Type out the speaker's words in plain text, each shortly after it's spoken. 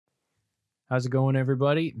How's it going,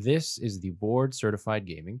 everybody? This is the Board Certified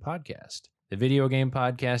Gaming Podcast, the video game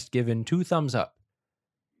podcast given 2 thumbs up,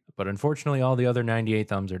 but unfortunately, all the other 98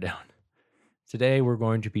 thumbs are down. Today, we're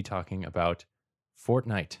going to be talking about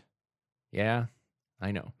Fortnite. Yeah,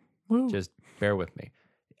 I know. Woo. Just bear with me.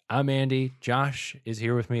 I'm Andy. Josh is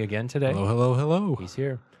here with me again today. Hello, hello, hello. He's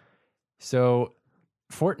here. So,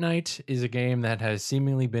 Fortnite is a game that has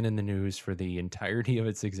seemingly been in the news for the entirety of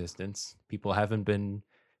its existence. People haven't been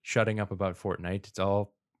shutting up about Fortnite. It's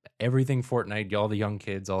all everything Fortnite, all the young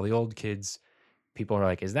kids, all the old kids. People are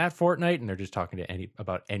like, is that Fortnite? And they're just talking to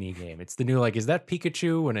about any game. It's the new, like, is that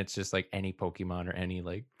Pikachu? And it's just like any Pokemon or any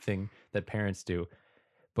like thing that parents do.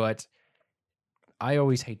 But I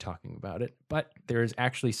always hate talking about it. But there's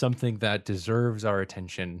actually something that deserves our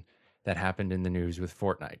attention that happened in the news with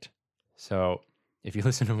Fortnite. So if you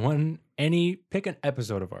listen to pick an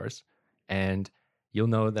episode of ours, and you'll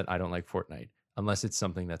know that I don't like Fortnite unless it's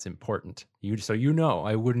something that's important. So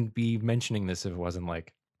I wouldn't be mentioning this if it wasn't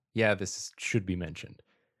like, yeah, this should be mentioned.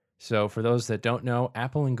 So for those that don't know,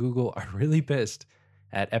 Apple and Google are really pissed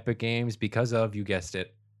at Epic Games because of, you guessed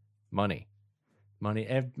it, money. Money.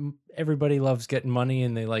 Everybody loves getting money,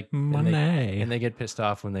 and they like money, and they get pissed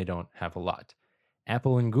off when they don't have a lot.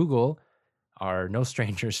 Apple and Google are no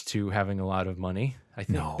strangers to having a lot of money. I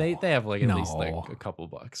think they have like at least like a couple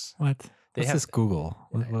bucks. What? What's this Google?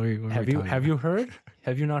 Have you heard?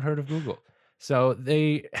 Have you not heard of Google? So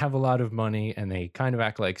they have a lot of money, and they kind of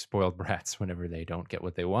act like spoiled brats whenever they don't get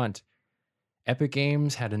what they want. Epic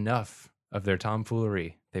Games had enough of their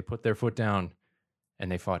tomfoolery. They put their foot down, and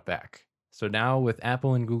they fought back. So now with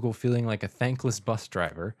Apple and Google feeling like a thankless bus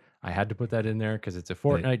driver, I had to put that in there because it's a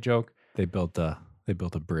Fortnite joke. They built a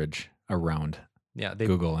bridge around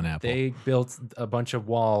Google and Apple. They built a bunch of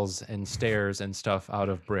walls and stairs and stuff out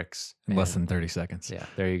of bricks. In less than 30 seconds. Yeah,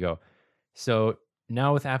 there you go. So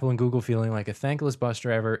now with Apple and Google feeling like a thankless bus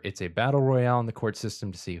driver, it's a battle royale in the court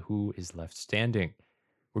system to see who is left standing.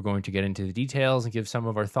 We're going to get into the details and give some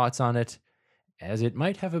of our thoughts on it, as it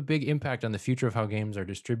might have a big impact on the future of how games are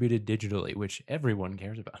distributed digitally, which everyone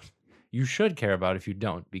cares about. You should care about if you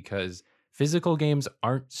don't, because physical games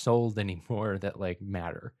aren't sold anymore that like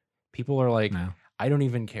matter. People are like, no. I don't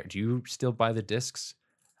even care. Do you still buy the discs?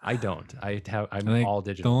 I don't. I'm all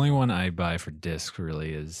digital. The only one I buy for disc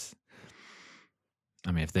really is,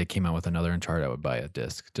 I mean, if they came out with another Uncharted, I would buy a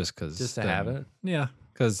disc just to have it. Yeah,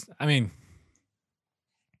 because I mean,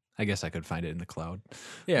 I guess I could find it in the cloud.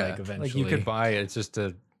 Yeah, like eventually, like you could buy it. It's just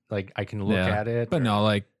I can look at it. But no,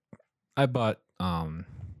 like I bought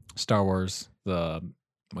Star Wars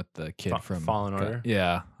with the kid from Fallen Order.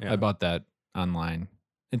 Yeah, I bought that online.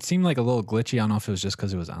 It seemed like a little glitchy. I don't know if it was just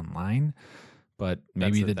because it was online, but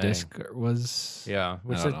maybe the disc was. Yeah,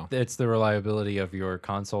 it's the reliability of your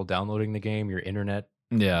console downloading the game, your internet.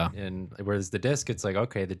 Yeah. And whereas the disc, it's like,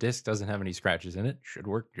 okay, the disc doesn't have any scratches in it. Should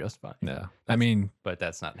work just fine. Yeah. But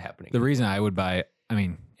that's not happening. The reason I would buy,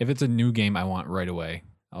 if it's a new game I want right away,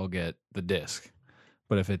 I'll get the disc.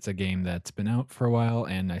 But if it's a game that's been out for a while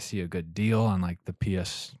and I see a good deal on like the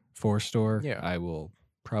PS4 store, I will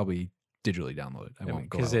probably digitally download it. I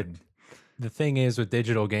won't go out. The thing is with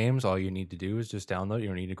digital games, all you need to do is just download. You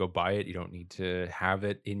don't need to go buy it. You don't need to have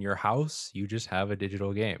it in your house. You just have a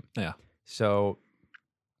digital game. Yeah. So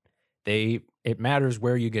it matters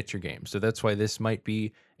where you get your game. So that's why this might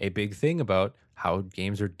be a big thing about how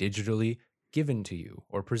games are digitally given to you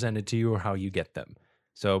or presented to you or how you get them.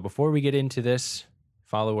 So before we get into this,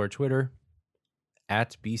 follow our Twitter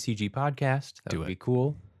at BCG Podcast. That would be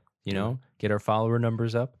cool. Get our follower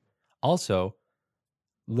numbers up. Also,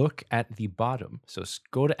 look at the bottom. So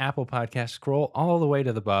go to Apple Podcast, scroll all the way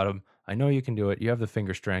to the bottom. I know you can do it. You have the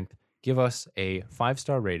finger strength. Give us a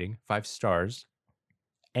 5-star rating, 5 stars,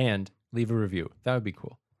 and leave a review. That would be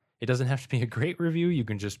cool. It doesn't have to be a great review. You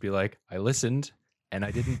can just be like, I listened and I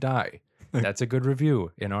didn't die. That's a good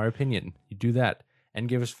review, in our opinion. You do that and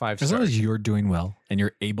give us 5 stars. As long as you're doing well and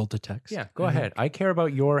you're able to text. Yeah, go ahead. I care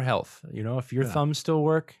about your health. If your thumbs still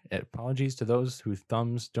work, apologies to those whose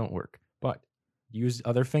thumbs don't work. But use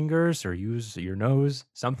other fingers or use your nose,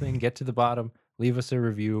 something, get to the bottom, leave us a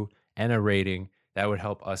review and a rating. That would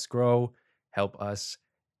help us grow, help us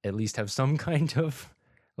at least have some kind of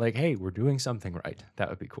like, hey, we're doing something right. That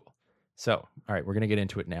would be cool. So, all right, we're going to get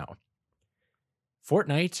into it now.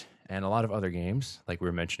 Fortnite and a lot of other games, like we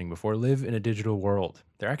were mentioning before, live in a digital world.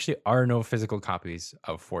 There actually are no physical copies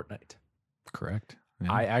of Fortnite. Correct.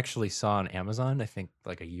 Yeah. I actually saw on Amazon, I think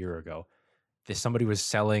like a year ago, somebody was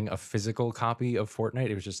selling a physical copy of Fortnite.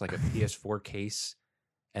 It was just like a PS4 case,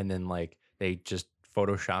 and then like they just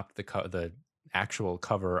photoshopped the actual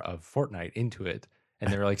cover of Fortnite into it,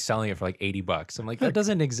 and they're like selling it for like $80. I'm like, that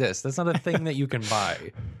doesn't exist. That's not a thing that you can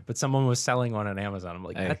buy. But someone was selling one on Amazon. I'm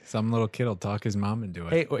like, hey, some little kid will talk his mom into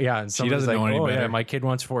it. Hey, yeah, and she doesn't know any better. Yeah, my kid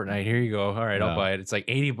wants Fortnite. Here you go. All right, I'll buy it. It's like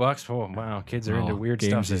 $80. Oh wow, kids are into weird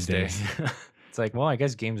stuff these days. It's like, well, I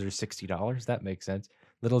guess games are $60. That makes sense.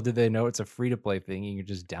 Little did they know it's a free-to-play thing you can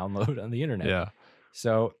just download on the internet. Yeah.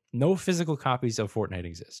 So no physical copies of Fortnite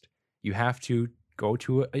exist. You have to go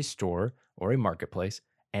to a store or a marketplace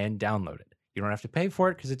and download it. You don't have to pay for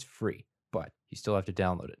it because it's free, but you still have to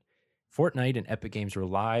download it. Fortnite and Epic Games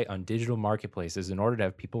rely on digital marketplaces in order to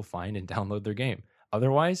have people find and download their game.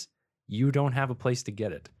 Otherwise, you don't have a place to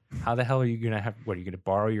get it. How the hell are you going to have, what, are you going to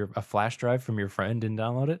borrow a flash drive from your friend and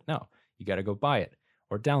download it? No, you got to go buy it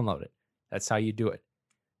or download it. That's how you do it.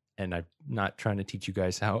 And I'm not trying to teach you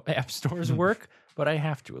guys how app stores work, but I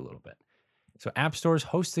have to a little bit. So app stores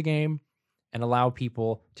host the game and allow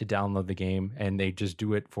people to download the game, and they just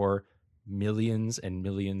do it for millions and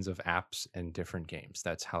millions of apps and different games.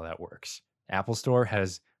 That's how that works. Apple Store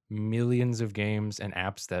has millions of games and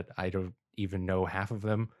apps that I don't even know half of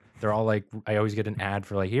them. They're all like, I always get an ad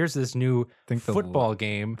for like, here's this new football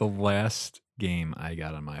game. The last game I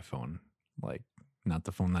got on my phone, like not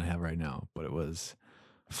the phone that I have right now, but it was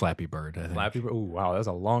Flappy Bird, I think. Flappy Bird? Oh, wow. That was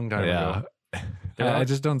a long time ago. I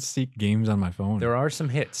just don't seek games on my phone. There are some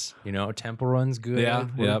hits, Temple Run's good.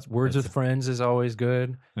 Yeah. Words with Friends is always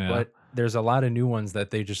good. Yeah. But there's a lot of new ones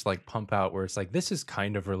that they just like pump out where it's like, this is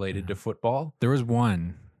kind of related to football. There was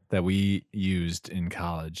one that we used in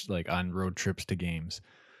college, like on road trips to games,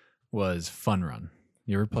 was Fun Run.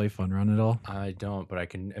 You ever play Fun Run at all? I don't, but I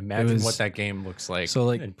can imagine what that game looks like. So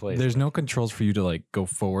like, there's no controls for you to like go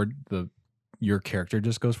forward. Your character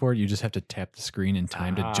just goes forward. You just have to tap the screen in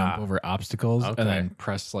time to jump over obstacles and then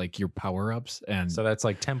press like your power ups. And so that's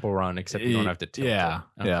like Temple Run, except you don't have to tilt. Yeah.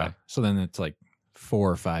 Okay. Yeah. So then it's like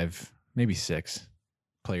 4 or 5, maybe 6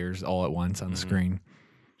 players all at once on the screen.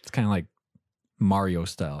 It's kind of like Mario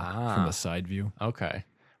style from the side view. Okay.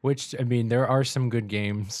 Which, I mean, there are some good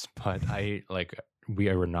games, but we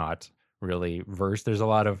are not really versed. There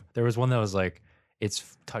was one that was like,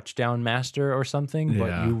 it's Touchdown Master or something,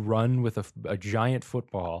 but you run with a giant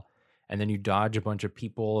football and then you dodge a bunch of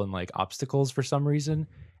people and like obstacles for some reason.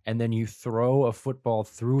 And then you throw a football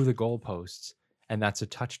through the goalposts and that's a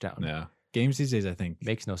touchdown. Yeah. Games these days, I think.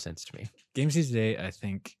 Makes no sense to me. Games these days, I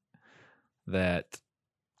think that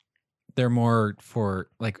they're more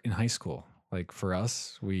for like in high school. Like for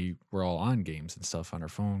us, we were all on games and stuff on our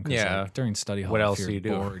phone. Yeah. Like during study hall, what else do you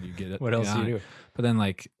bored, you get it. What else do you do? But then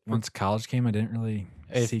like once college came, I didn't really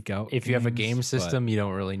seek out. If you have a game system, you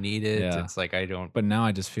don't really need it. Yeah. It's like I don't. But now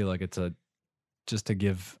I just feel like it's just to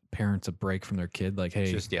give parents a break from their kid. Like,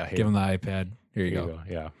 hey, give them the iPad. Here you go.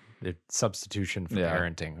 Yeah. It's substitution for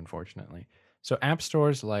parenting, unfortunately. So app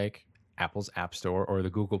stores like Apple's App Store or the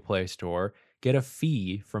Google Play Store get a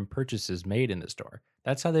fee from purchases made in the store.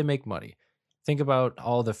 That's how they make money. Think about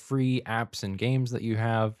all the free apps and games that you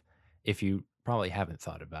have, if you probably haven't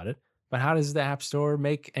thought about it. But how does the App Store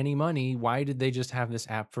make any money? Why did they just have this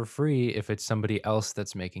app for free if it's somebody else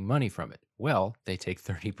that's making money from it? Well, they take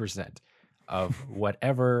 30% of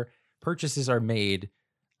whatever purchases are made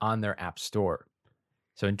on their App Store.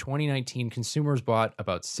 So in 2019, consumers bought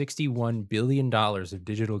about $61 billion of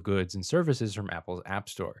digital goods and services from Apple's App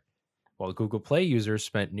Store, while Google Play users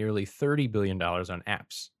spent nearly $30 billion on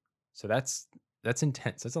apps. So that's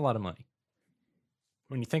intense. That's a lot of money.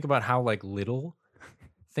 When you think about how like little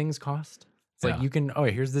things cost, it's like you can,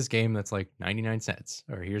 here's this game that's like 99 cents,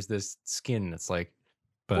 or here's this skin that's like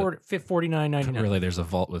 $49.99. Really, there's a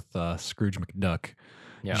vault with Scrooge McDuck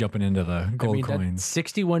jumping into the gold coins.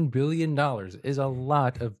 $61 billion is a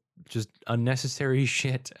lot of just unnecessary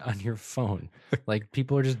shit on your phone. Like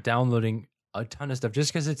people are just downloading a ton of stuff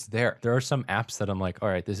just because it's there. There are some apps that I'm like, all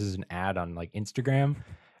right, this is an ad on like Instagram.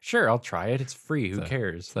 Sure, I'll try it. It's free. Who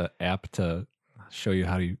cares? It's an app to show you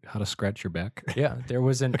how to scratch your back. Yeah, there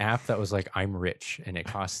was an app that was like, I'm rich, and it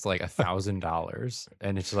costs like $1,000,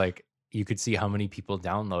 and it's like you could see how many people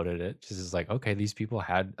downloaded it. Just is like, okay, these people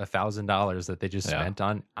had $1,000 that they just spent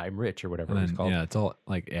on I'm rich or whatever it's called. Yeah, it's all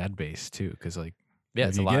like ad based too, because like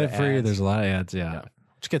if you get it free, there's a lot of ads. Yeah.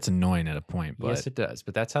 Which gets annoying at a point. But yes, it does.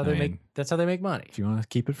 But that's how they make. That's how they make money. If you want to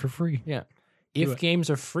keep it for free, if games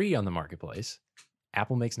are free on the marketplace,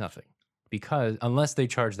 Apple makes nothing, because unless they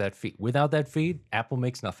charge that fee. Without that fee, Apple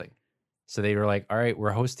makes nothing. So they were like, all right,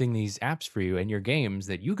 we're hosting these apps for you and your games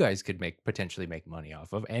that you guys could potentially make money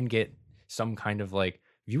off of and get some kind of like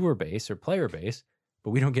viewer base or player base,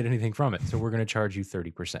 but we don't get anything from it. So we're going to charge you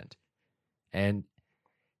 30%. And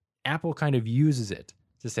Apple kind of uses it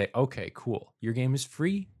to say, okay, cool. Your game is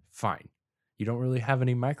free. Fine. You don't really have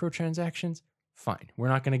any microtransactions. Fine. We're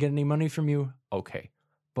not going to get any money from you. Okay.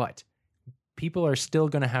 But people are still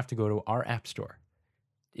going to have to go to our app store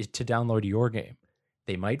to download your game.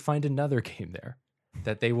 They might find another game there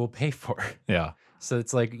that they will pay for. Yeah. So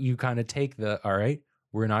it's like you kind of take all right,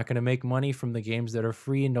 we're not going to make money from the games that are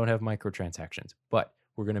free and don't have microtransactions, but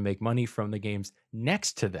we're going to make money from the games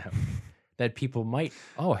next to them that people might,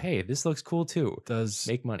 oh, hey, this looks cool too.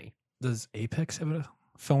 Make money. Does Apex have a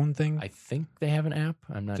phone thing? I think they have an app.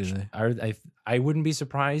 I'm not sure. They? I wouldn't be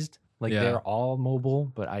surprised. Like they're all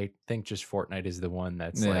mobile, but I think just Fortnite is the one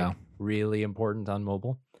that's like really important on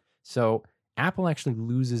mobile. So Apple actually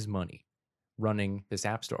loses money running this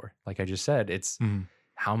app store. Like I just said, it's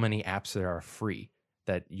how many apps there are free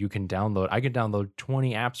that you can download. I could download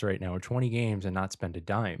 20 apps right now or 20 games and not spend a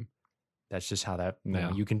dime. That's just how that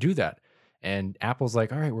you can do that. And Apple's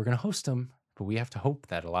like, all right, we're going to host them, but we have to hope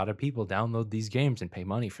that a lot of people download these games and pay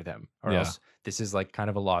money for them, or else this is like kind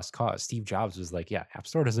of a lost cause. Steve Jobs was like, yeah, App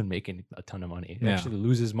Store doesn't make a ton of money. It actually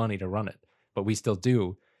loses money to run it, but we still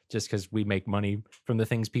do, just because we make money from the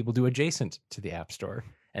things people do adjacent to the App Store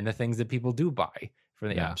and the things that people do buy from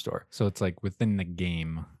the App Store. So it's like within the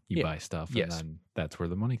game, you buy stuff, and then that's where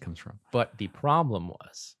the money comes from. But the problem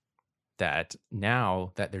was that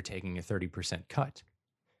now that they're taking a 30% cut,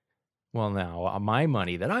 well, now my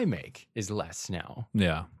money that I make is less now.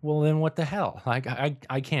 Yeah. Well, then what the hell? Like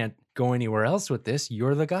I can't go anywhere else with this.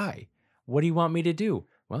 You're the guy. What do you want me to do?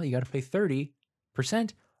 Well, you got to pay 30%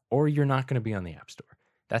 or you're not going to be on the App Store.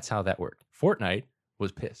 That's how that worked. Fortnite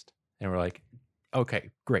was pissed. And we're like, okay,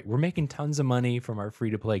 great. We're making tons of money from our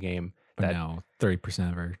free-to-play game. But now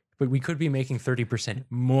 30% of our... But we could be making 30%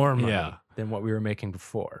 more money than what we were making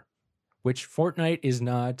before, which Fortnite is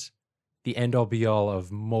not the end-all be-all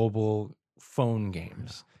of mobile phone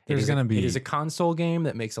games. It is a console game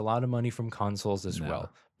that makes a lot of money from consoles as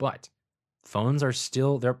well. But phones are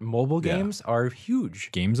still, their mobile games are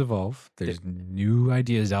huge. Games evolve. There's new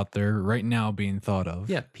ideas out there right now being thought of.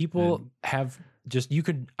 Yeah, people have just,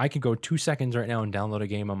 I could go 2 seconds right now and download a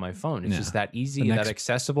game on my phone. It's just that easy, that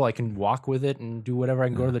accessible. I can walk with it and do whatever. I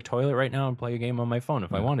can go to the toilet right now and play a game on my phone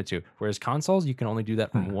if I wanted to. Whereas consoles, you can only do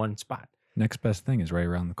that from one spot. Next best thing is right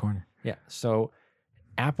around the corner. Yeah. So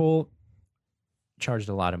Apple charged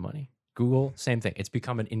a lot of money. Google, same thing. It's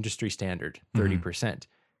become an industry standard, 30%.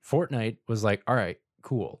 Fortnite was like, all right,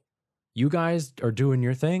 cool. You guys are doing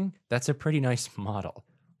your thing. That's a pretty nice model.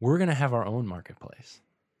 We're going to have our own marketplace.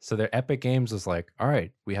 So their Epic Games was like, all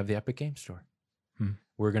right, we have the Epic Game Store.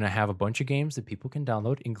 We're going to have a bunch of games that people can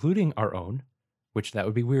download, including our own, which that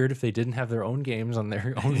would be weird if they didn't have their own games on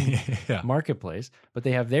their own marketplace. But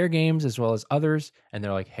they have their games as well as others. And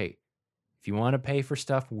they're like, hey, if you want to pay for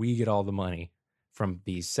stuff, we get all the money from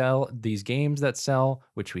these games that sell,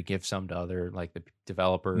 which we give some to other, like the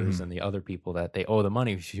developers and the other people that they owe the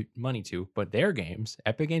money to. But their games,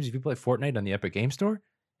 Epic Games, if you play Fortnite on the Epic Game Store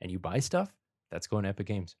and you buy stuff, that's going to Epic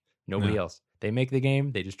Games. Nobody else. They make the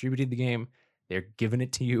game. They distributed the game. They're giving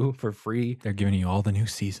it to you for free. They're giving you all the new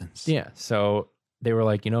seasons. Yeah. So they were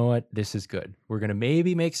like, you know what? This is good. We're going to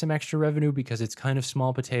maybe make some extra revenue because it's kind of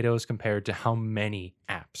small potatoes compared to how many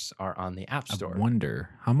apps are on the App Store. I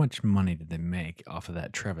wonder, how much money did they make off of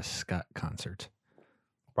that Travis Scott concert?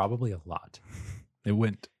 Probably a lot. It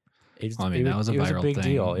went. That was a viral big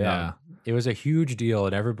deal. Yeah. It was a huge deal.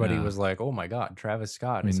 And everybody was like, oh my God, Travis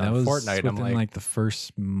Scott. That was Fortnite. Within like the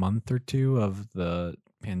first month or two of the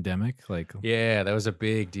pandemic. Yeah, that was a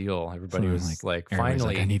big deal. Everybody was like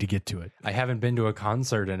finally, I need to get to it. I haven't been to a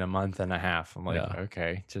concert in a month and a half. I'm like,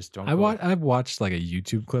 okay, just don't. I watched like a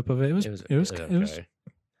YouTube clip of it.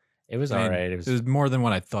 It was all right. It was more than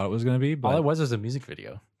what I thought it was going to be. But all it was a music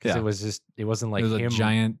video. Because it wasn't like it was him. A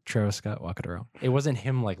giant Travis Scott walking around. It wasn't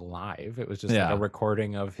him like live. It was just like a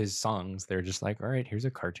recording of his songs. They're just like, all right, here's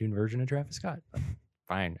a cartoon version of Travis Scott.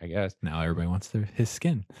 Fine, I guess. Now everybody wants his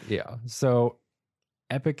skin. Yeah. So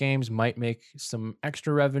Epic Games might make some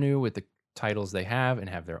extra revenue with the titles they have and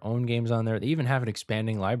have their own games on there. They even have an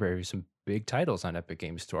expanding library of some big titles on Epic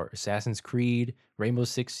Games Store. Assassin's Creed, Rainbow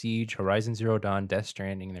Six Siege, Horizon Zero Dawn, Death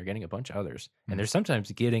Stranding, and they're getting a bunch of others. And they're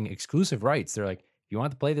sometimes getting exclusive rights. They're like, if you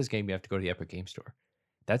want to play this game, you have to go to the Epic Game Store.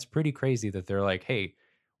 That's pretty crazy that they're like, hey,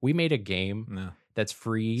 we made a game that's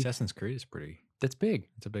free. Assassin's Creed is that's big.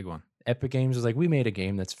 It's a big one. Epic Games is like, we made a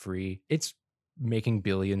game that's free. It's making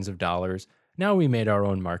billions of dollars. Now we made our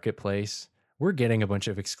own marketplace. We're getting a bunch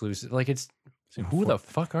of exclusive. Like, it's who the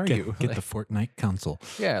fuck are you? Get the Fortnite console.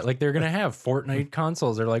 Yeah, like they're gonna have Fortnite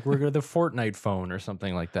consoles. They're like, we're gonna the Fortnite phone or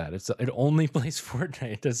something like that. It only plays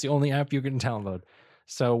Fortnite. That's the only app you can download.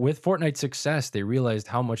 So with Fortnite's success, they realized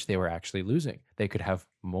how much they were actually losing. They could have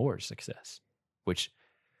more success, which,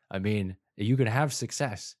 I mean, you could have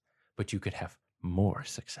success, but you could have more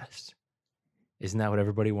success. Isn't that what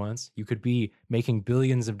everybody wants? You could be making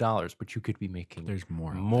billions of dollars, but you could be making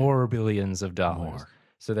more billions of dollars.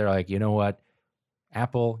 So they're like, you know what?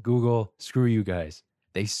 Apple, Google, screw you guys.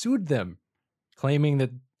 They sued them, claiming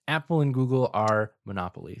that Apple and Google are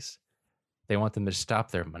monopolies. They want them to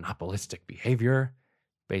stop their monopolistic behavior.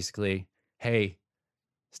 Basically, hey,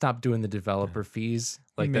 stop doing the developer fees.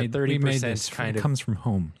 Like that 30% kind of comes from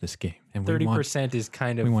home, this game. And 30% is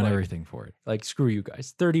kind of we want like, everything for it. Like, screw you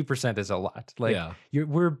guys. 30% is a lot. Like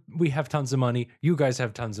we have tons of money. You guys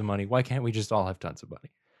have tons of money. Why can't we just all have tons of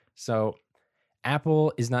money? So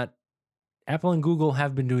Apple and Google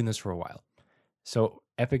have been doing this for a while. So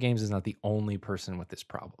Epic Games is not the only person with this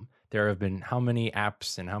problem. There have been how many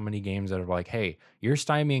apps and how many games that are like, hey, you're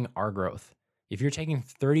stymieing our growth. If you're taking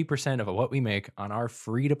 30% of what we make on our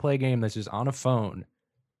free-to-play game that's just on a phone,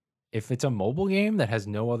 if it's a mobile game that has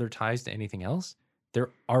no other ties to anything else,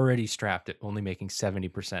 they're already strapped at only making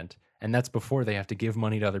 70%. And that's before they have to give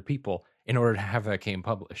money to other people in order to have that game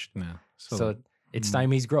published. Yeah. So it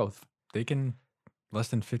stymies growth. They can less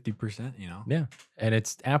than 50%, Yeah.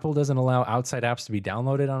 And Apple doesn't allow outside apps to be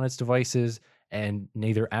downloaded on its devices, and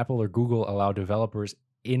neither Apple or Google allow developers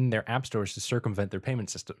in their app stores to circumvent their payment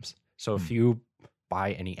systems. So if you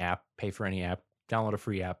buy any app, pay for any app, download a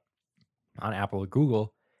free app on Apple or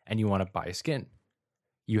Google, and you want to buy a skin,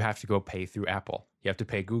 you have to go pay through Apple. You have to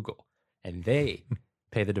pay Google, and they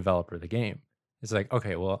pay the developer of the game. It's like,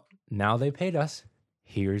 okay, well, now they paid us.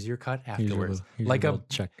 Here's your cut afterwards. Here's like a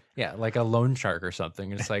check. Yeah, like a loan shark or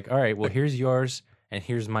something. It's like, all right, well, here's yours, and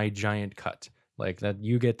here's my giant cut. Like that,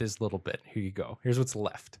 you get this little bit. Here you go. Here's what's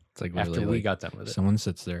left. It's like after we got done with it. Someone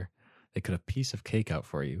sits there, they cut a piece of cake out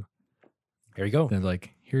for you. There you go. They're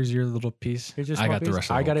like, here's your little piece. Here's your I got piece. the rest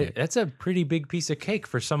of I got it. Cake. That's a pretty big piece of cake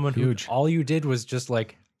for someone Huge. who all you did was just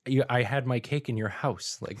like, I had my cake in your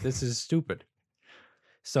house. Like, this is stupid.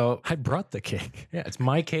 So I brought the cake. Yeah, it's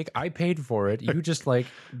my cake. I paid for it. You just like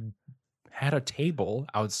had a table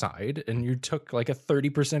outside and you took like a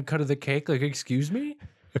 30% cut of the cake. Like, excuse me?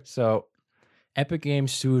 So Epic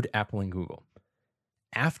Games sued Apple and Google.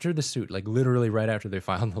 After the suit, like literally right after they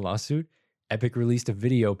filed the lawsuit, Epic released a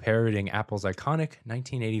video parodying Apple's iconic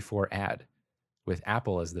 1984 ad with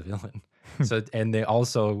Apple as the villain. And they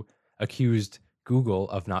also accused Google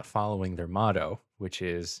of not following their motto, which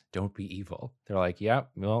is "Don't be evil." They're like, "Yeah,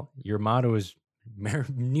 well, your motto is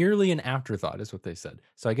nearly an afterthought," is what they said.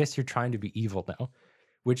 So I guess you're trying to be evil now,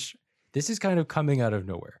 which this is kind of coming out of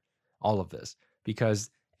nowhere. All of this because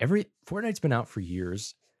Fortnite's been out for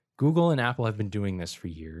years. Google and Apple have been doing this for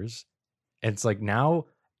years. And it's like now,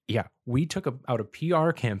 yeah, we took out a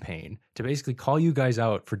PR campaign to basically call you guys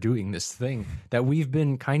out for doing this thing that we've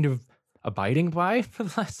been kind of abiding by for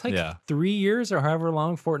the last 3 years or however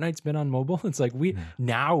long Fortnite's been on mobile. It's like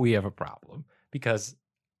now we have a problem because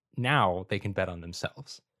now they can bet on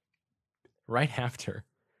themselves. Right after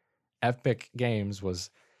Epic Games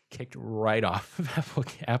was kicked right off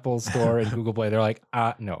of Apple Store and Google Play, they're like,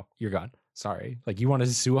 no, you're gone. Sorry. Like, you want to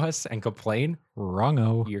sue us and complain?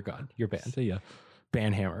 Wrong-o. You're gone. You're banned. See ya.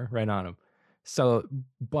 Ban hammer right on them. So,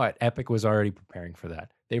 but Epic was already preparing for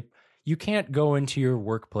that. You can't go into your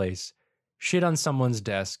workplace, shit on someone's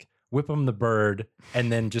desk, whip them the bird, and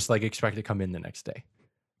then just like expect to come in the next day.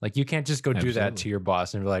 Like, you can't just go do that to your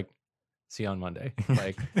boss and be like, see you on Monday.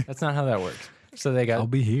 Like, that's not how that works. So I'll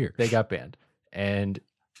be here. They got banned. And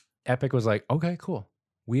Epic was like, okay, cool.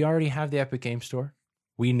 We already have the Epic Game Store.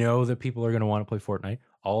 We know that people are going to want to play Fortnite.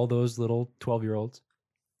 All those little 12-year-olds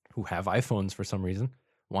who have iPhones for some reason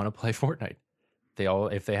want to play Fortnite.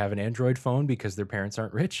 If they have an Android phone because their parents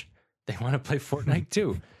aren't rich, they want to play Fortnite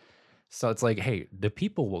too. So it's like, hey, the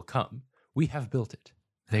people will come. We have built it.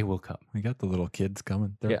 They will come. We got the little kids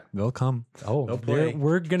coming. They'll come. Oh,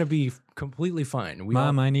 we're going to be completely fine.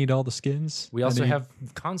 Mom, I need all the skins. We also have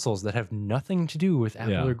consoles that have nothing to do with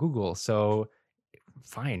Apple or Google. So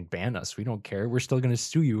fine, ban us. We don't care. We're still going to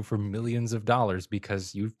sue you for millions of dollars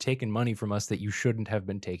because you've taken money from us that you shouldn't have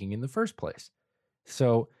been taking in the first place.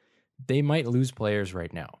 So they might lose players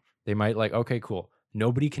right now. They might like, okay, cool.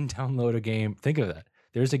 Nobody can download a game. Think of that.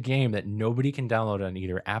 There's a game that nobody can download on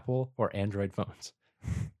either Apple or Android phones.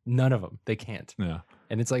 None of them. They can't. Yeah.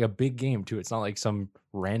 And it's like a big game too. It's not like some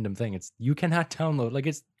random thing. You cannot download, like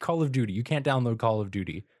it's Call of Duty. You can't download Call of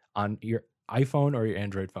Duty on your iPhone or your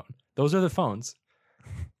Android phone. Those are the phones.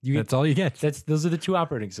 That's all you get. Those are the two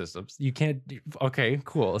operating systems. You can't. Okay,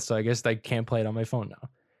 cool. So I guess I can't play it on my phone now.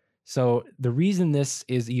 So the reason this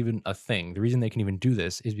is even a thing, the reason they can even do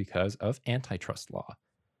this is because of antitrust law,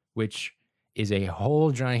 which is a whole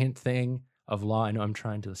giant thing of law. I know I'm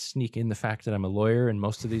trying to sneak in the fact that I'm a lawyer in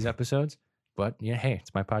most of these episodes, but yeah, hey,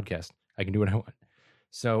 it's my podcast. I can do what I want.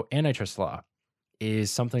 So antitrust law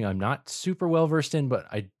is something I'm not super well versed in, but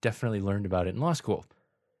I definitely learned about it in law school.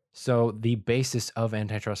 So the basis of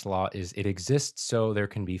antitrust law is it exists so there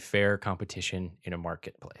can be fair competition in a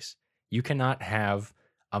marketplace. You cannot have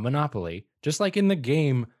a monopoly, just like in the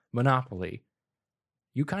game Monopoly.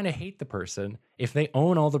 You kind of hate the person if they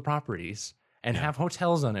own all the properties and have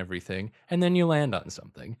hotels on everything, and then you land on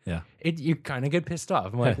something. Yeah. You kind of get pissed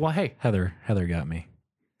off. I'm like, well, hey. Heather got me.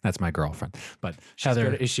 That's my girlfriend. But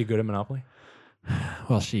Heather, is she good at Monopoly?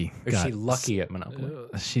 Well, is she lucky at Monopoly?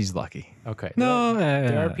 She's lucky. Okay. No,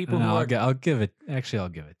 there are people who I'll give it. Actually, I'll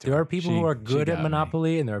give it to her. There are people who are good at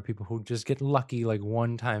Monopoly, and there are people who just get lucky like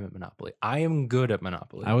one time at Monopoly. I am good at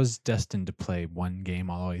Monopoly. I was destined to play one game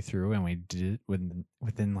all the way through, and we did it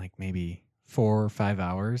within like maybe 4 or 5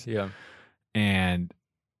 hours. Yeah. And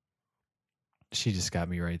she just got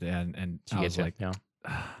me right there, and she gets like now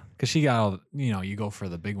because she got all you go for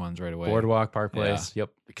the big ones right away. Boardwalk, Park Place. Yep.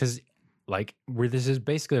 Because this is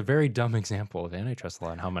basically a very dumb example of antitrust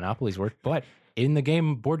law and how monopolies work. But in the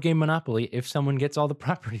board game Monopoly, if someone gets all the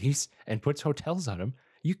properties and puts hotels on them,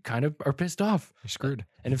 you kind of are pissed off. You're screwed.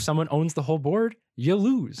 And if someone owns the whole board, you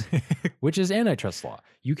lose, which is antitrust law.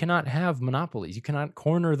 You cannot have monopolies. You cannot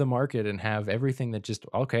corner the market and have everything that just,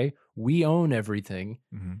 okay, we own everything.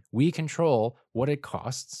 Mm-hmm. We control what it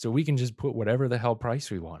costs. So we can just put whatever the hell price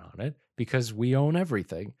we want on it because we own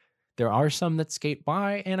everything. There are some that skate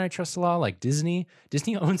by antitrust law, like Disney.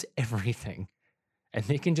 Disney owns everything. And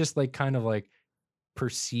they can just kind of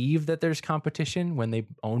perceive that there's competition when they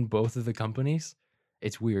own both of the companies.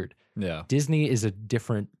 It's weird. Yeah. Disney is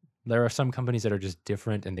there are some companies that are just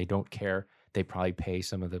different and they don't care. They probably pay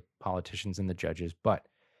some of the politicians and the judges. But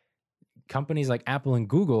companies like Apple and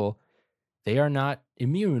Google, they are not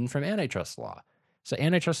immune from antitrust law. So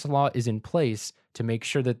antitrust law is in place to make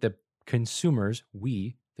sure that the consumers,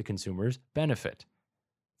 the consumers, benefit.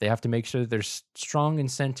 They have to make sure that there's strong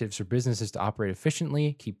incentives for businesses to operate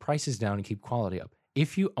efficiently, keep prices down, and keep quality up.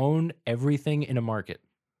 If you own everything in a market,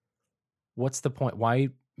 what's the point? Why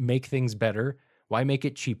make things better? Why make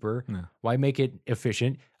it cheaper? Yeah. Why make it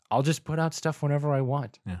efficient? I'll just put out stuff whenever I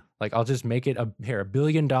want. Yeah. I'll just make it $1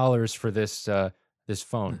 billion for this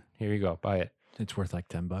phone. Here you go, buy it. It's worth like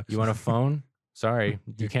 $10. You want a phone? Sorry,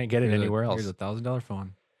 you can't get it anywhere else. Here's $1,000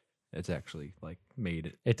 phone. It's actually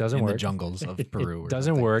made. It doesn't work in the jungles of Peru. It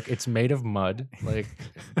doesn't work. It's made of mud.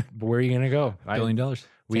 Where are you gonna go? $1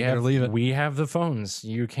 billion. We have the phones.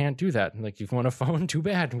 You can't do that. If you want a phone, too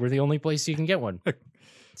bad. We're the only place you can get one.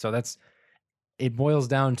 So it boils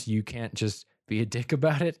down to you can't just be a dick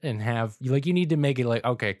about it and have you need to make it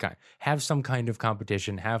okay, have some kind of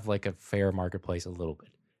competition, have a fair marketplace a little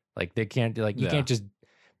bit. They can't you can't just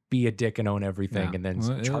be a dick and own everything and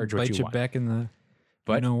then charge what you want. Back in the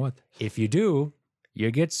But you know what? If you do, you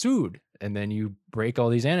get sued and then you break all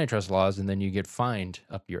these antitrust laws and then you get fined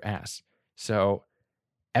up your ass. So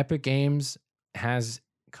Epic Games has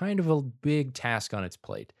kind of a big task on its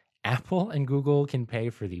plate. Apple and Google can pay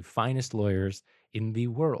for the finest lawyers in the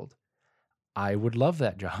world. I would love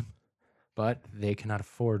that job, but they cannot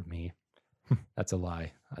afford me. That's a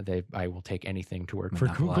lie. I will take anything to work for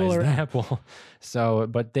Google or Apple. So,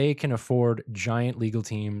 but they can afford giant legal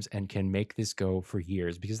teams and can make this go for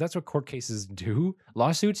years because that's what court cases do.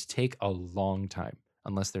 Lawsuits take a long time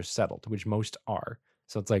unless they're settled, which most are.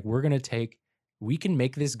 So it's we can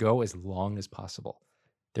make this go as long as possible.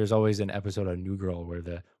 There's always an episode of New Girl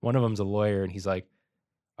where one of them's a lawyer and he's like,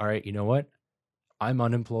 all right, you know what? I'm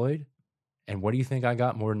unemployed. And what do you think I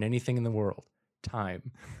got more than anything in the world?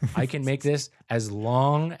 Time. I can make this as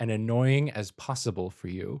long and annoying as possible for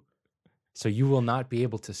you. So you will not be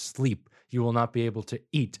able to sleep. You will not be able to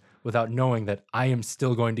eat without knowing that I am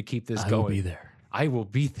still going to keep this going. I will be there. I will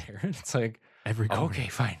be there. It's every quarter. Okay,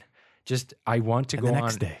 fine. Just I want to go on. The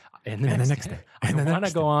next day. And the next day. I want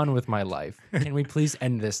to go on with my life. Can we please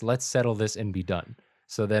end this? Let's settle this and be done.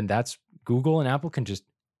 So then that's Google and Apple can just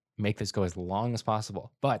make this go as long as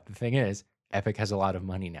possible. But the thing is, Epic has a lot of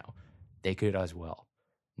money now. They could as well.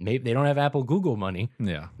 Maybe they don't have Apple Google money.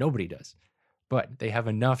 Yeah. Nobody does. But they have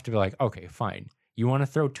enough to be okay, fine. You want to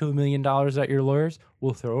throw $2 million at your lawyers?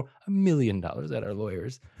 We'll throw $1 million at our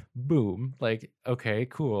lawyers. Boom. Okay,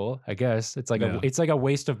 cool. I guess it's it's a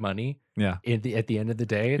waste of money. Yeah. At the end of the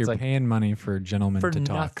day, it's you're paying money for gentlemen to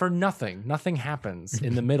talk for nothing. Nothing happens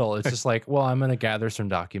in the middle. It's just well, I'm going to gather some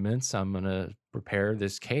documents. I'm going to prepare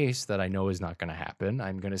this case that I know is not going to happen.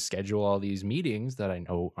 I'm going to schedule all these meetings that I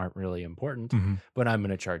know aren't really important, but I'm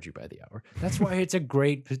going to charge you by the hour. That's why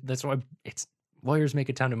lawyers make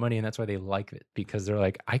a ton of money, and that's why they like it, because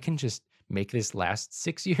they're I can just make this last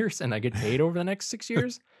 6 years and I get paid over the next 6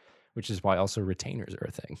 years, which is why also retainers are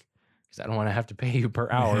a thing. because I don't want to have to pay you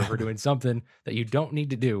per hour for doing something that you don't need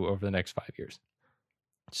to do over the next 5 years.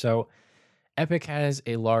 So Epic has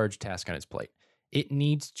a large task on its plate. It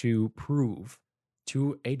needs to prove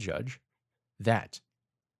to a judge that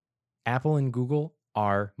Apple and Google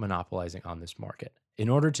are monopolizing on this market. In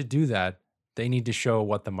order to do that, they need to show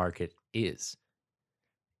what the market is.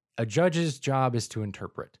 A judge's job is to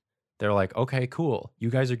interpret. They're like, okay, cool. You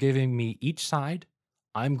guys are giving me each side.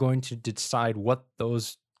 I'm going to decide what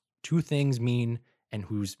those two things mean and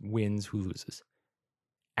who wins, who loses.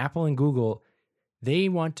 Apple and Google, they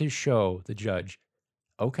want to show the judge,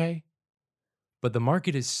 okay, but the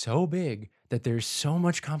market is so big that there's so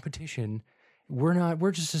much competition.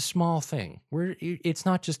 We're just a small thing. It's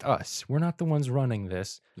not just us. We're not the ones running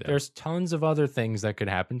this. Yeah. There's tons of other things that could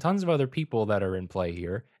happen, tons of other people that are in play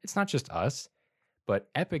here. It's not just us, but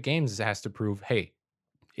Epic Games has to prove, hey,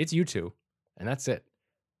 it's you two, and that's it.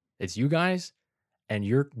 It's you guys, and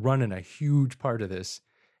you're running a huge part of this,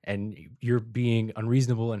 and you're being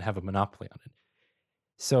unreasonable and have a monopoly on it.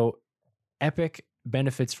 So Epic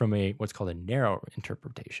benefits from what's called a narrow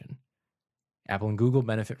interpretation. Apple and Google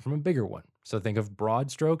benefit from a bigger one. So think of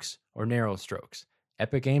broad strokes or narrow strokes.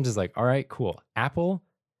 Epic Games is like, all right, cool. Apple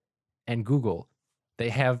and Google, they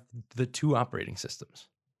have the two operating systems.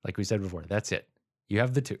 Like we said before, that's it. You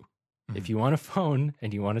have the two. Mm-hmm. If you want a phone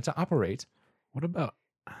and you want it to operate. What about,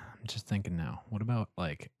 I'm just thinking now, what about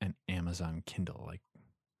like an Amazon Kindle? Like,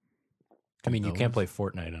 I mean, you can't play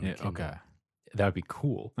Fortnite on a Kindle. Okay. That would be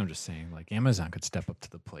cool. I'm just saying, like, Amazon could step up to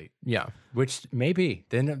the plate. Yeah, which maybe.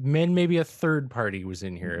 Then maybe a third party was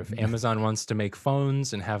in here. If Amazon wants to make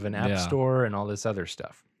phones and have an app store and all this other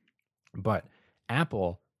stuff. But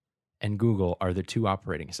Apple and Google are the two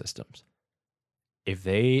operating systems.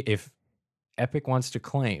 If Epic wants to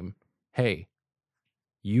claim, hey,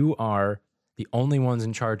 you are the only ones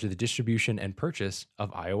in charge of the distribution and purchase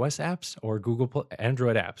of iOS apps or Google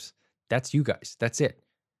Android apps, that's you guys. That's it.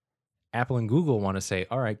 Apple and Google want to say,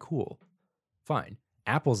 all right, cool, fine.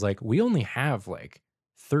 Apple's like, we only have like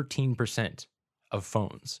 13% of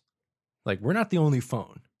phones. Like, we're not the only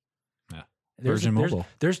phone. Yeah. Virgin Mobile.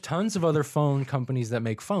 There's tons of other phone companies that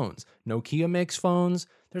make phones. Nokia makes phones.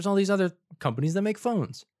 There's all these other companies that make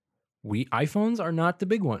phones. iPhones are not the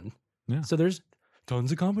big one. Yeah. So there's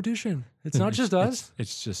tons of competition. It's not just us.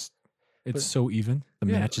 It's so even. The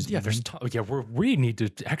match is even. We need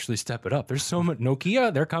to actually step it up. There's so much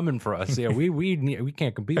Nokia. They're coming for us. Yeah, we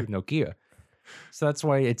can't compete with Nokia. So that's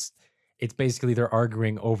why it's basically they're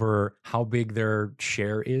arguing over how big their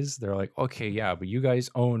share is. They're like, okay, yeah, but you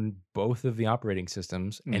guys own both of the operating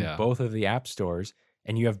systems and both of the app stores,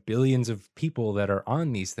 and you have billions of people that are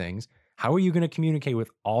on these things. How are you going to communicate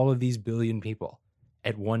with all of these billion people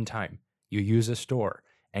at one time? You use a store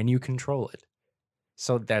and you control it.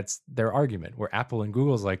 So that's their argument, where Apple and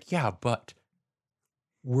Google's like, yeah, but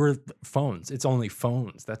we're phones. It's only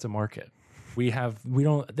phones. That's a market.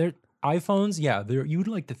 They're iPhones. Yeah, you'd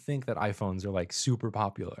like to think that iPhones are like super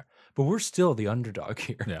popular, but we're still the underdog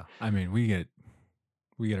here. Yeah. I mean, we get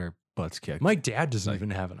our butts kicked. My dad doesn't even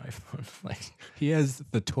have an iPhone. Like, he has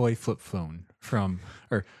the toy flip phone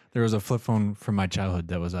there was a flip phone from my childhood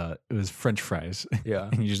that was it was French fries. Yeah.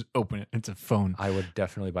 And you just open it. It's a phone. I would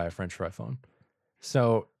definitely buy a French fry phone.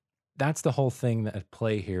 So that's the whole thing at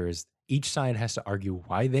play here is each side has to argue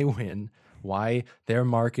why they win, why their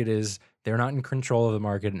market they're not in control of the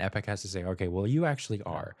market, and Epic has to say, okay, well, you actually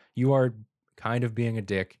are. You are kind of being a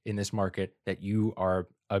dick in this market that you are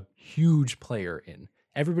a huge player in.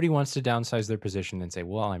 Everybody wants to downsize their position and say,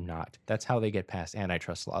 well, I'm not. That's how they get past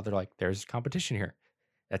antitrust law. They're like, there's competition here.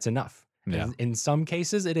 That's enough. Yeah. In some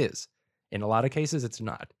cases, it is. In a lot of cases, it's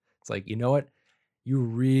not. It's like, you know what? You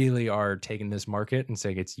really are taking this market and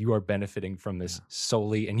saying you are benefiting from this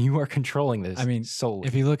solely, and you are controlling this. I mean, solely.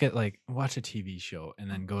 If you look at watch a TV show and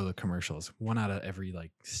then go to the commercials, 1 out of every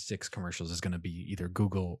 6 commercials is going to be either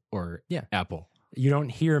Google or Apple. You don't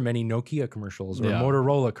hear many Nokia commercials or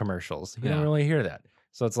Motorola commercials. You don't really hear that.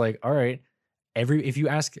 So it's like, all right, if you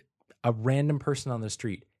ask a random person on the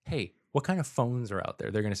street, hey, what kind of phones are out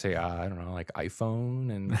there? They're going to say, I don't know, like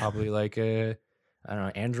iPhone and probably like a I don't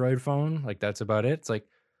know, Android phone. Like, that's about it. It's like,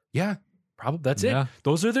 yeah, probably that's it.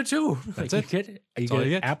 Those are the two. That's it. You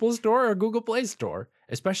get Apple Store or Google Play Store,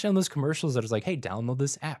 especially on those commercials that is like, hey, download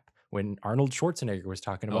this app. When Arnold Schwarzenegger was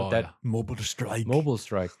talking about that mobile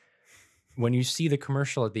strike. When you see the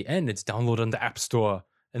commercial at the end, it's download on the App Store,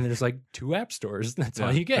 and there's like 2 app stores. That's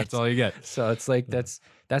all you get. That's all you get. So it's like that's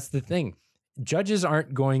the thing. Judges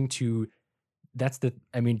aren't going to.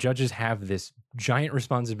 Judges have this giant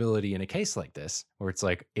responsibility in a case like this, where it's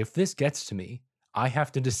like, if this gets to me, I have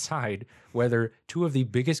to decide whether 2 of the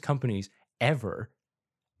biggest companies ever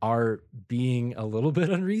are being a little bit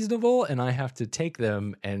unreasonable, and I have to take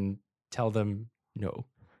them and tell them no.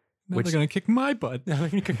 Now they're gonna kick my butt.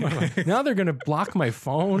 Now they're gonna block my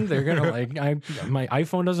phone. They're gonna my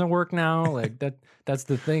iPhone doesn't work now. Like that's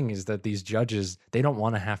the thing, is that these judges, they don't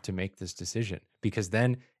want to have to make this decision, because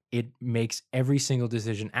then it makes every single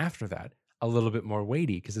decision after that a little bit more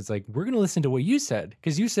weighty, because it's like, we're gonna listen to what you said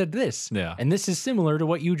because you said this. Yeah. And this is similar to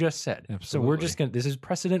what you just said. Absolutely. So we're just this is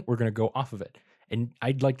precedent, we're gonna go off of it. And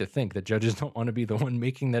I'd like to think that judges don't want to be the one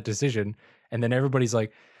making that decision. And then everybody's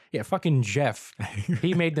like, yeah, fucking Jeff,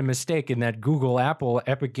 he made the mistake in that Google, Apple,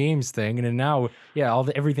 Epic Games thing, and then now, yeah,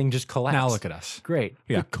 everything just collapsed. Now look at us. Great.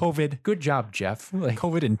 Yeah, COVID. Good job, Jeff. Like,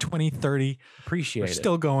 COVID in 2030. Appreciate it.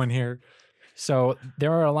 Still going here. So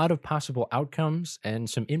there are a lot of possible outcomes and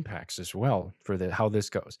some impacts as well for how this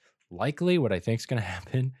goes. Likely, what I think is going to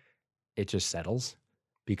happen, it just settles,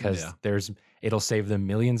 because it'll save them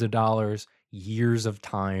millions of dollars, years of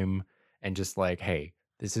time, and just like, hey,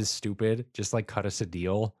 this is stupid. Just like cut us a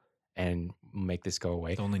deal and make this go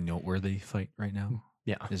away. The only noteworthy fight right now,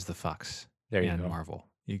 is the Fox and Marvel.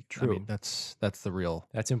 True. I mean, that's the real.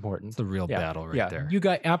 That's important. It's the real battle right there. You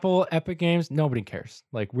got Apple, Epic Games. Nobody cares.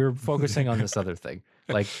 Like, we're focusing on this other thing.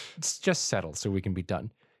 Like, it's just settle so we can be done.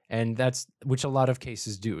 And that's which a lot of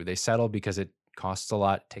cases do. They settle because it costs a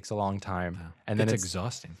lot, takes a long time, and then it's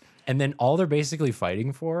exhausting. And then all they're basically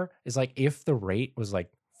fighting for is, like, if the rate was like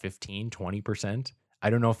 15, 20%. I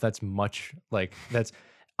don't know if that's much. Like, that's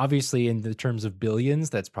obviously in the terms of billions,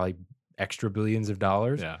 that's probably extra billions of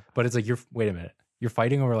dollars. Yeah. But it's like, wait a minute. You're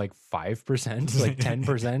fighting over like 5%, like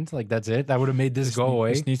 10%. Like, that's it. That would have made this go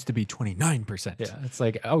away. This needs to be 29%. Yeah. It's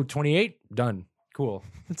like, oh, 28, done. Cool.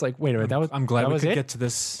 It's like, wait a minute. I'm glad we could get to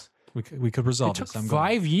this. We could resolve this. It took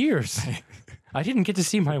 5 years. I didn't get to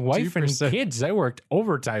see my wife and kids. I worked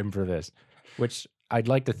overtime for this, which I'd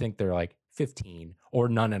like to think they're like 15 or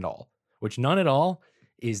none at all, which none at all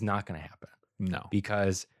is not going to happen. No.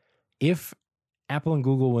 Because if Apple and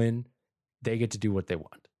Google win, they get to do what they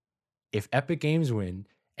want. If Epic Games win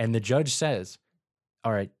and the judge says,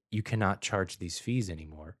 all right, you cannot charge these fees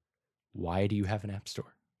anymore, why do you have an app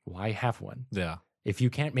store? Why have one? Yeah. If you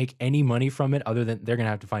can't make any money from it, other than they're going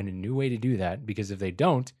to have to find a new way to do that, because if they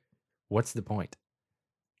don't, what's the point?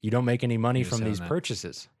 You don't make any money from these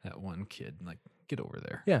purchases. That one kid, like, get over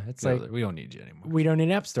there. Yeah, it's like, we don't need you anymore. We don't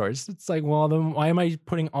need app stores. It's like, well, then why am I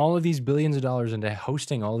putting all of these billions of dollars into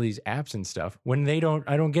hosting all these apps and stuff when I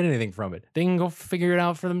don't get anything from it? They can go figure it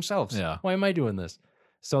out for themselves. Yeah. Why am I doing this?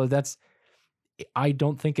 So I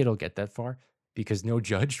don't think it'll get that far, because no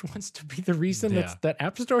judge wants to be the reason that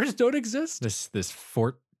app stores don't exist. This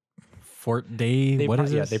Fort Day, what is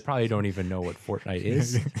this? Yeah, they probably don't even know what Fortnite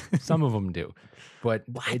is. Some of them do. But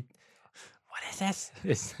what is this?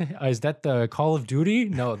 Is that the Call of Duty?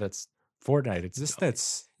 No, that's Fortnite. It's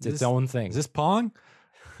its own thing. Is this Pong?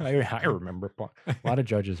 I remember Pong. A lot of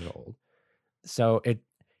judges are old. So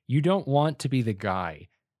you don't want to be the guy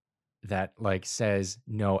that like says,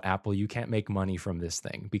 no, Apple, you can't make money from this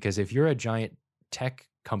thing. Because if you're a giant tech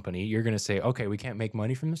company, you're going to say, okay, we can't make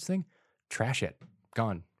money from this thing. Trash it.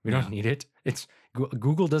 Gone. We don't need it.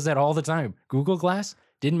 Google does that all the time. Google Glass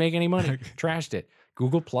didn't make any money. Trashed it.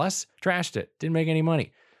 Google Plus trashed it. Didn't make any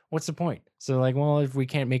money. What's the point? So like, well, if we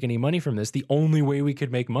can't make any money from this, the only way we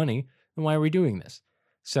could make money, then why are we doing this?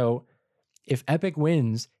 So if Epic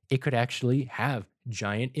wins, it could actually have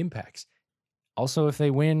giant impacts. Also, if they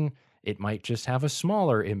win, it might just have a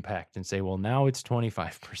smaller impact and say, well, now it's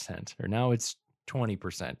 25% or now it's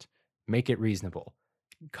 20%. Make it reasonable.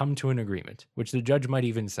 Come to an agreement, which the judge might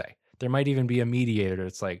even say. There might even be a mediator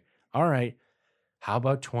that's like, all right, how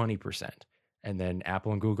about 20%? And then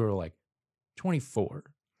Apple and Google are like, 24.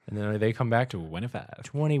 And then they come back to 25,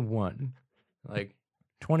 21, like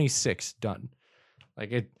 26, done.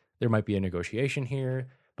 Like there might be a negotiation here,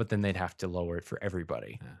 but then they'd have to lower it for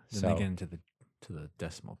everybody. Yeah. Then they get into the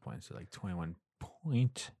decimal points, so like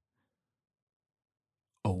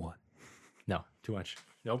 21.01. No, too much.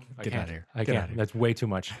 Nope. Get out of here. Get out of here. That's way too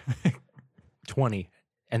much. 20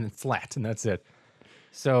 and then flat, and that's it.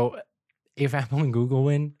 So if Apple and Google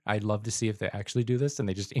win, I'd love to see if they actually do this and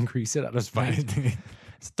they just increase it out of spite.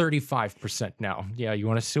 It's 35% now. Yeah, you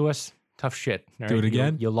want to sue us? Tough shit. Do it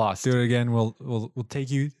again? You lost. Do it again. We'll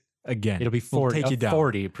take you again. It'll be 40, take you down.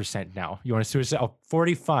 40% now. You want to sue us? Oh,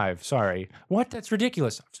 45. Sorry. What? That's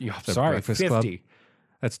ridiculous. Sorry, 50. Club.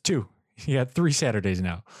 That's 2. You had 3 Saturdays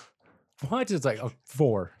now. What? It's like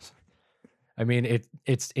 4. I mean,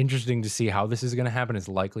 it's interesting to see how this is going to happen. It's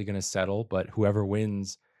likely going to settle, but whoever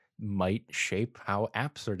wins might shape how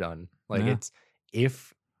apps are done. Like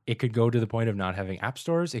if it could go to the point of not having app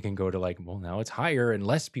stores. It can go to like, well, now it's higher and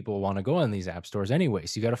less people want to go on these app stores anyway.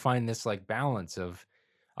 So you got to find this like balance of,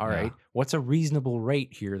 all right, what's a reasonable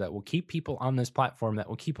rate here that will keep people on this platform, that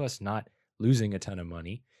will keep us not losing a ton of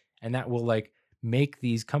money, and that will like make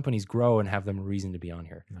these companies grow and have them a reason to be on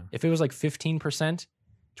here. If it was like 15%,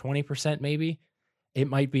 20% maybe, it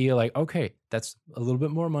might be like, okay, that's a little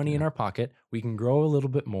bit more money in our pocket. We can grow a little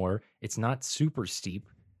bit more. It's not super steep,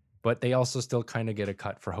 but they also still kind of get a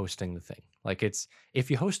cut for hosting the thing. Like it's, if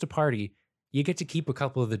you host a party, you get to keep a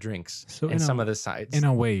couple of the drinks and some of the sides. In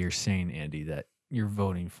a way, you're saying, Andy, that you're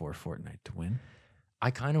voting for Fortnite to win.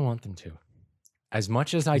 I kind of want them to. As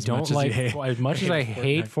much as I hate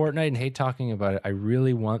Fortnite and hate talking about it, I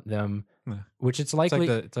really want them, which it's likely.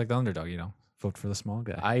 It's like the underdog, you know, vote for the small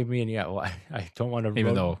guy. I mean, yeah, well, I don't want to,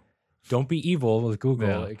 even though, don't be evil with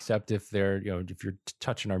Google, except if they're, you know, if you're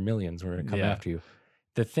touching our millions, we're going to come after you.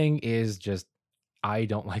 The thing is just, I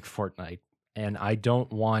don't like Fortnite, and I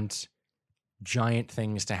don't want giant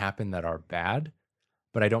things to happen that are bad,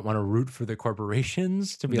 but I don't want to root for the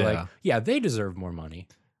corporations to be like, yeah, they deserve more money.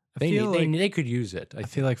 They could use it. I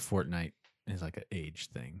feel like Fortnite is like an age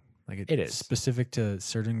thing. Like it is specific to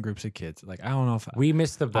certain groups of kids. Like I don't know if we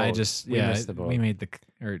missed the boat. We missed the boat. We made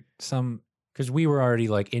because we were already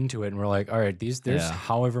like into it, and we're like, all right, there's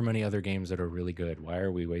however many other games that are really good. Why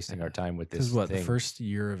are we wasting our time with this? Because the first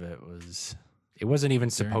year of it was. It wasn't even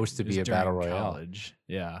supposed to be a battle royale. College.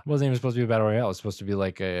 Yeah, it wasn't even supposed to be a battle royale. It's supposed to be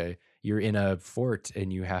like you're in a fort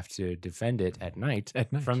and you have to defend it at night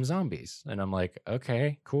from zombies. And I'm like,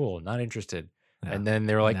 okay, cool, not interested. Yeah. And then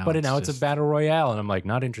they were like, now it's a battle royale, and I'm like,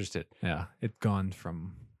 not interested. Yeah, it's gone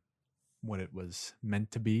from what it was meant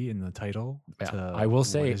to be in the title. To, I will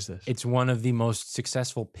say it's one of the most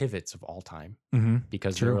successful pivots of all time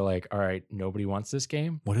because they were like, all right, nobody wants this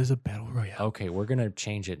game. What is a battle royale? Okay, we're gonna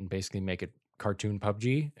change it and basically make it cartoon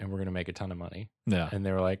PUBG, and we're gonna make a ton of money. Yeah, and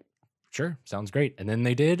they were like, sure, sounds great. And then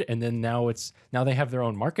they did, and then now they have their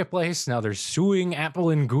own marketplace. Now they're suing Apple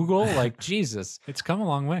and Google. Like, Jesus, it's come a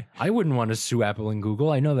long way. I wouldn't want to sue Apple and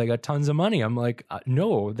Google. I know they got tons of money. I'm like,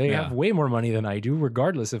 no, they have way more money than I do,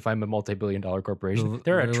 regardless if I'm a multi-billion-dollar corporation.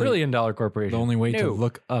 They're a trillion-dollar corporation. The only way to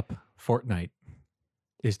look up Fortnite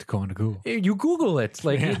is to go onto Google. You Google it.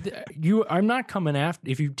 Like I'm not coming after.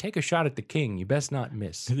 If you take a shot at the king, you best not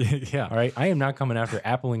miss. Yeah. All right. I am not coming after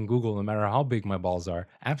Apple and Google, no matter how big my balls are.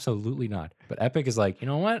 Absolutely not. But Epic is like, you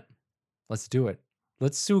know what? Let's do it.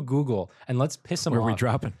 Let's sue Google and let's piss them off. Where are we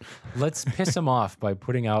dropping? Let's piss them off by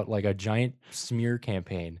putting out like a giant smear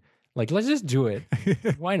campaign. Like, let's just do it.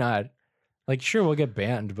 Why not? Like, sure, we'll get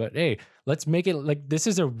banned, but hey, let's make it like this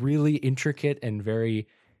is a really intricate and very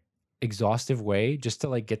exhaustive way just to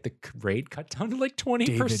like get the rate cut down to like 20%.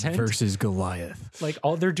 David versus Goliath. Like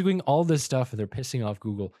they're doing all this stuff and they're pissing off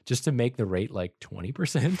Google just to make the rate like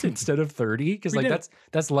 20% instead of 30. Because like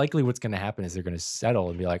that's likely what's going to happen is they're going to settle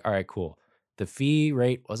and be like, all right, cool. The fee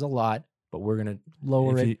rate was a lot, but we're going to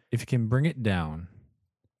lower it. If you can bring it down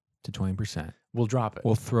to 20%, we'll drop it.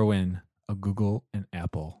 We'll throw in a Google and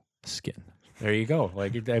Apple skin. There you go.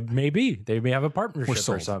 Like maybe they may have a partnership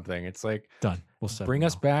or something. It's like done. We'll bring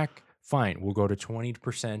us back. Fine, we'll go to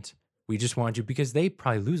 20%. We just want you because they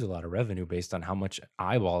probably lose a lot of revenue based on how much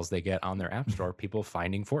eyeballs they get on their app store, people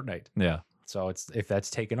finding Fortnite. Yeah. So if that's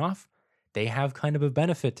taken off, they have kind of a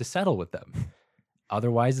benefit to settle with them.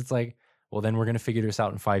 Otherwise, it's like, well, then we're going to figure this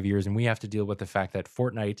out in 5 years, and we have to deal with the fact that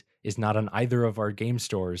Fortnite is not on either of our game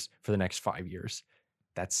stores for the next 5 years.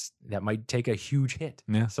 That might take a huge hit.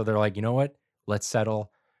 Yeah. So they're like, you know what? Let's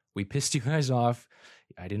settle. We pissed you guys off.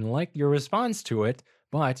 I didn't like your response to it.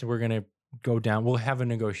 But we're going to go down. We'll have a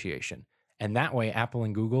negotiation. And that way, Apple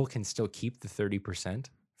and Google can still keep the 30%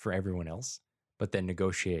 for everyone else, but then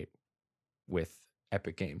negotiate with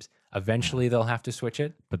Epic Games. Eventually, they'll have to switch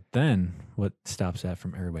it. But then what stops that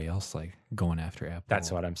from everybody else like going after Apple?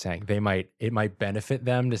 That's what I'm saying. It might benefit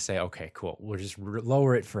them to say, okay, cool. We'll just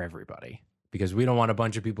lower it for everybody because we don't want a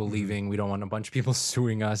bunch of people leaving. We don't want a bunch of people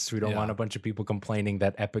suing us. We don't want a bunch of people complaining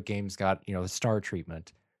that Epic Games got, the star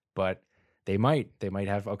treatment. But they might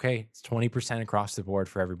have, okay, it's 20% across the board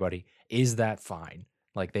for everybody. Is that fine?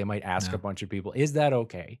 Like they might ask a bunch of people, is that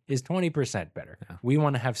okay? Is 20% better? Yeah. We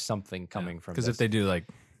want to have something coming from this. Because if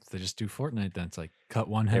they just do Fortnite, then it's like cut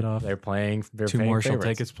one head off. They're two more shall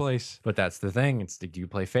take its place. But that's the thing. It's do you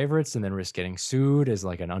play favorites and then risk getting sued as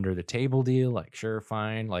like an under the table deal? Like, sure,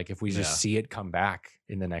 fine. Like if we just see it come back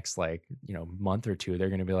in the next month or two, they're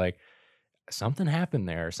going to be like, something happened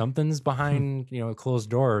there. Something's behind, closed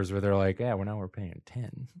doors where they're like, yeah, well, now we're paying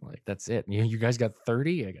 10. Like, that's it. You guys got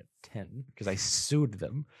 30? I got 10 because I sued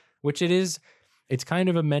them, which it's kind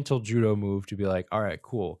of a mental judo move to be like, all right,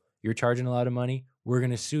 cool. You're charging a lot of money. we're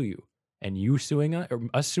going to sue you. And you suing us, or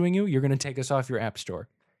us suing you, you're going to take us off your app store.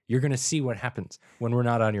 You're going to see what happens when we're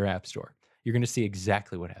not on your app store. You're going to see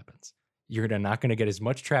exactly what happens. You're not going to get as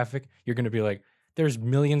much traffic. You're going to be like, there's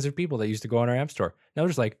millions of people that used to go on our app store. Now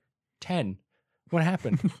there's like 10. What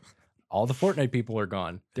happened? All the Fortnite people are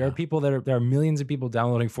gone. There are people there are millions of people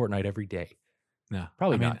downloading Fortnite every day. No,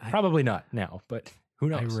 probably not. Probably not now, but who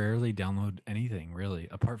knows? I rarely download anything really,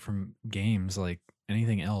 apart from games. Like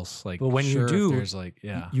anything else, like. But when you do, there's like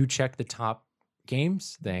you check the top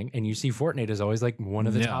games thing, and you see Fortnite is always like one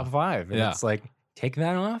of the top 5. And it's like, take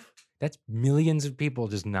that off. That's millions of people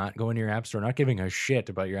just not going to your app store, not giving a shit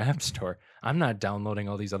about your app store. I'm not downloading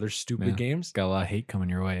all these other stupid games. Got a lot of hate coming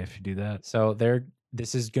your way if you do that. So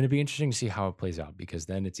this is going to be interesting to see how it plays out, because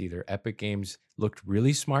then it's either Epic Games looked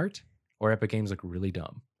really smart or Epic Games looked really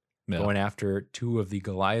dumb. Yeah. Going after 2 of the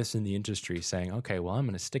Goliaths in the industry, saying, okay, well, I'm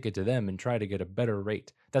going to stick it to them and try to get a better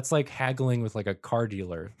rate. That's like haggling with like a car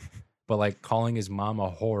dealer, but like calling his mom a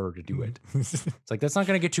whore to do it. It's like, that's not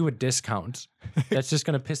going to get you a discount. That's just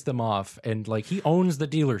going to piss them off. And like, he owns the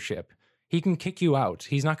dealership. He can kick you out.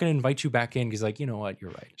 He's not going to invite you back in. He's like, you know what?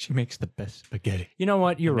 You're right. She makes the best spaghetti. You know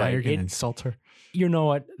what? You're right. You're going to insult her. You know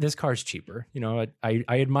what? This car's cheaper. You know what? I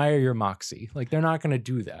admire your moxie. Like, they're not going to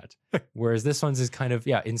do that. Whereas this one's is kind of,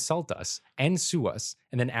 insult us and sue us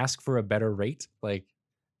and then ask for a better rate. Like,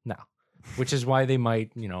 no. Which is why they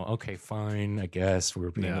might, okay, fine. I guess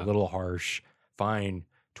we're being a little harsh. Fine.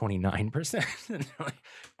 29%.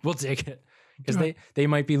 We'll take it. Because they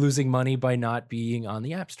might be losing money by not being on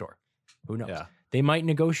the App Store. Who knows? Yeah. They might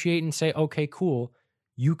negotiate and say, okay, cool.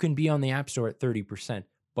 You can be on the App Store at 30%,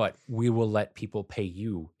 but we will let people pay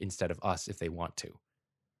you instead of us if they want to.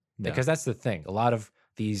 Yeah. Because that's the thing. A lot of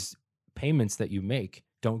these payments that you make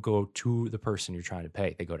don't go to the person you're trying to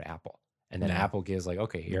pay. They go to Apple. And then Apple gives like,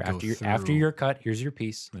 okay, here after your cut, here's your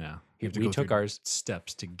piece. Yeah. We took ours.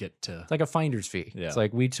 Steps to get to. It's like a finder's fee. Yeah. It's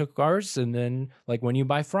like we took ours, and then like when you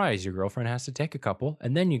buy fries, your girlfriend has to take a couple,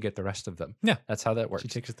 and then you get the rest of them. Yeah. That's how that works. She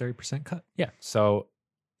takes a 30% cut. Yeah. So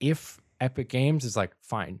if Epic Games is like,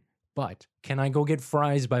 fine, but can I go get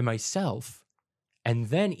fries by myself and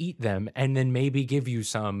then eat them and then maybe give you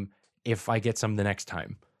some if I get some the next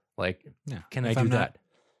time? Like, can I do that?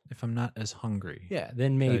 If I'm not as hungry. Yeah,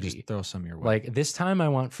 then maybe. Just throw some your way. Like, this time I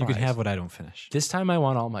want fries. You can have what I don't finish. This time I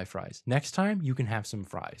want all my fries. Next time you can have some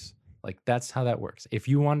fries. Like, that's how that works. If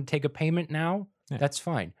you want to take a payment now, that's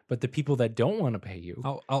fine. But the people that don't want to pay you,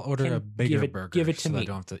 I'll order a bigger burger give it to me. I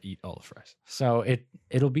don't have to eat all the fries. So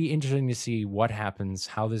it'll be interesting to see what happens,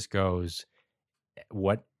 how this goes,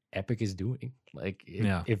 what Epic is doing. Like,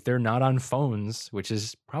 if they're not on phones, which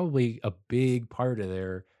is probably a big part of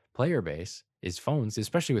their player base, is phones,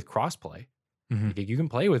 especially with crossplay. Mm-hmm. You can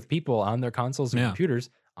play with people on their consoles and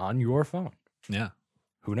computers on your phone. Yeah.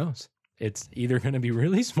 Who knows? It's either going to be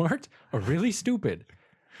really smart or really stupid.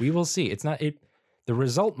 We will see. The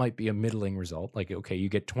result might be a middling result. Like, okay, you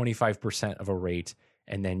get 25% of a rate,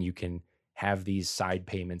 and then you can have these side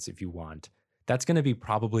payments if you want. That's going to be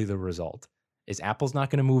probably the result. Is Apple's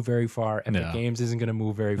not going to move very far. Epic Games isn't going to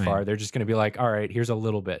move very far. They're just going to be like, all right, here's a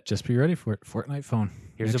little bit. Just be ready for it. Fortnite phone.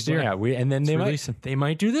 Here's next year. And then they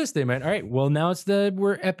might do this. They might, all right, well, now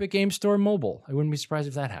we're Epic Games Store mobile. I wouldn't be surprised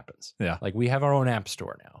if that happens. Yeah. Like, we have our own app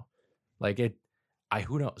store now. Like,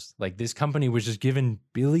 who knows? Like, this company was just given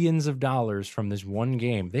billions of dollars from this one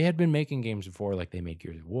game. They had been making games before, like they made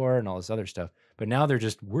Gears of War and all this other stuff. But now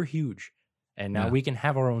we're huge. And now we can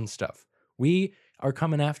have our own stuff. We are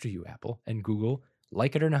coming after you, Apple and Google,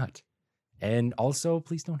 like it or not. And also,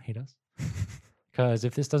 please don't hate us. Because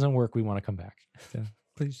if this doesn't work, we want to come back. Yeah,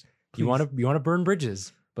 please. You want to burn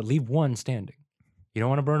bridges, but leave one standing. You don't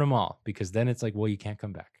want to burn them all, because then it's like, well, you can't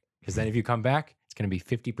come back. Because then if you come back, it's going to be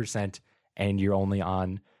 50%, and you're only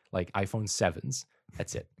on like iPhone 7s.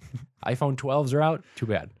 That's it. iPhone 12s are out. Too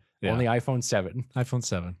bad. Yeah. Only iPhone 7. iPhone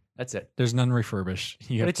 7. That's it. There's none refurbished.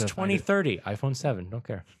 But it's 2030. iPhone 7. Don't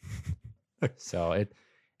care. So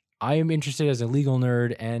I am interested as a legal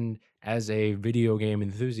nerd and as a video game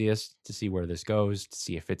enthusiast to see where this goes, to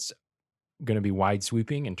see if it's going to be wide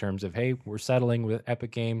sweeping in terms of, hey, we're settling with Epic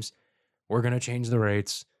Games. We're going to change the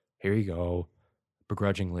rates. Here you go.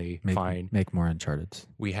 Begrudgingly, fine. Make more Uncharted.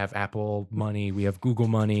 We have Apple money. We have Google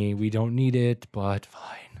money. We don't need it, but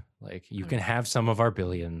fine. Like, you can have some of our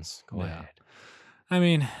billions. Go ahead. I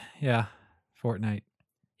mean, Fortnite.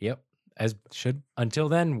 Yep. Until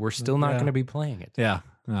then, we're still not going to be playing it. Yeah.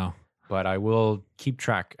 No. But I will keep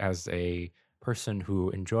track as a person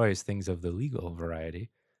who enjoys things of the legal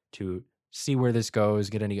variety to see where this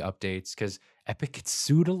goes, get any updates, because Epic gets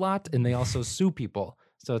sued a lot and they also sue people.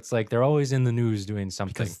 So it's like they're always in the news doing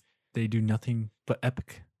something. Because they do nothing but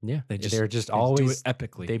Epic. Yeah, they're just do always it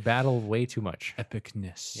epically. They battle way too much.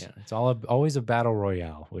 Epicness. Yeah, it's always a battle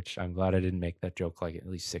royale, which I'm glad I didn't make that joke like at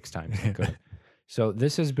least 6 times. I could have. So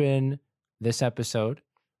this has been this episode.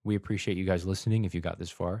 We appreciate you guys listening. If you got this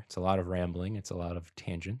far, it's a lot of rambling. It's a lot of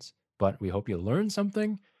tangents, but we hope you learned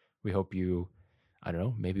something. We hope you, I don't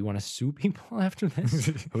know, maybe want to sue people after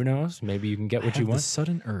this. Who knows? Maybe you can get what you want.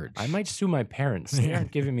 Sudden urge. I might sue my parents. They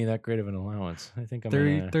aren't giving me that great of an allowance. I think I'm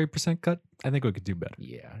 30% cut. I think we could do better.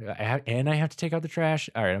 Yeah, and I have to take out the trash.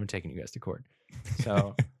 All right, I'm taking you guys to court.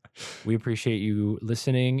 So we appreciate you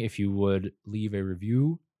listening. If you would leave a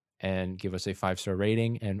review and give us a 5-star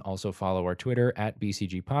rating, and also follow our Twitter at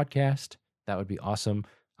BCG Podcast, that would be awesome.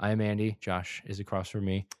 I am Andy. Josh is across from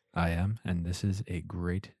me. I am, and this is a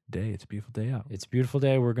great day. It's a beautiful day out. It's a beautiful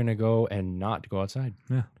day. We're going to go and not go outside.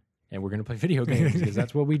 Yeah. And we're going to play video games because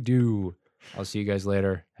that's what we do. I'll see you guys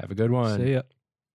later. Have a good one. See ya.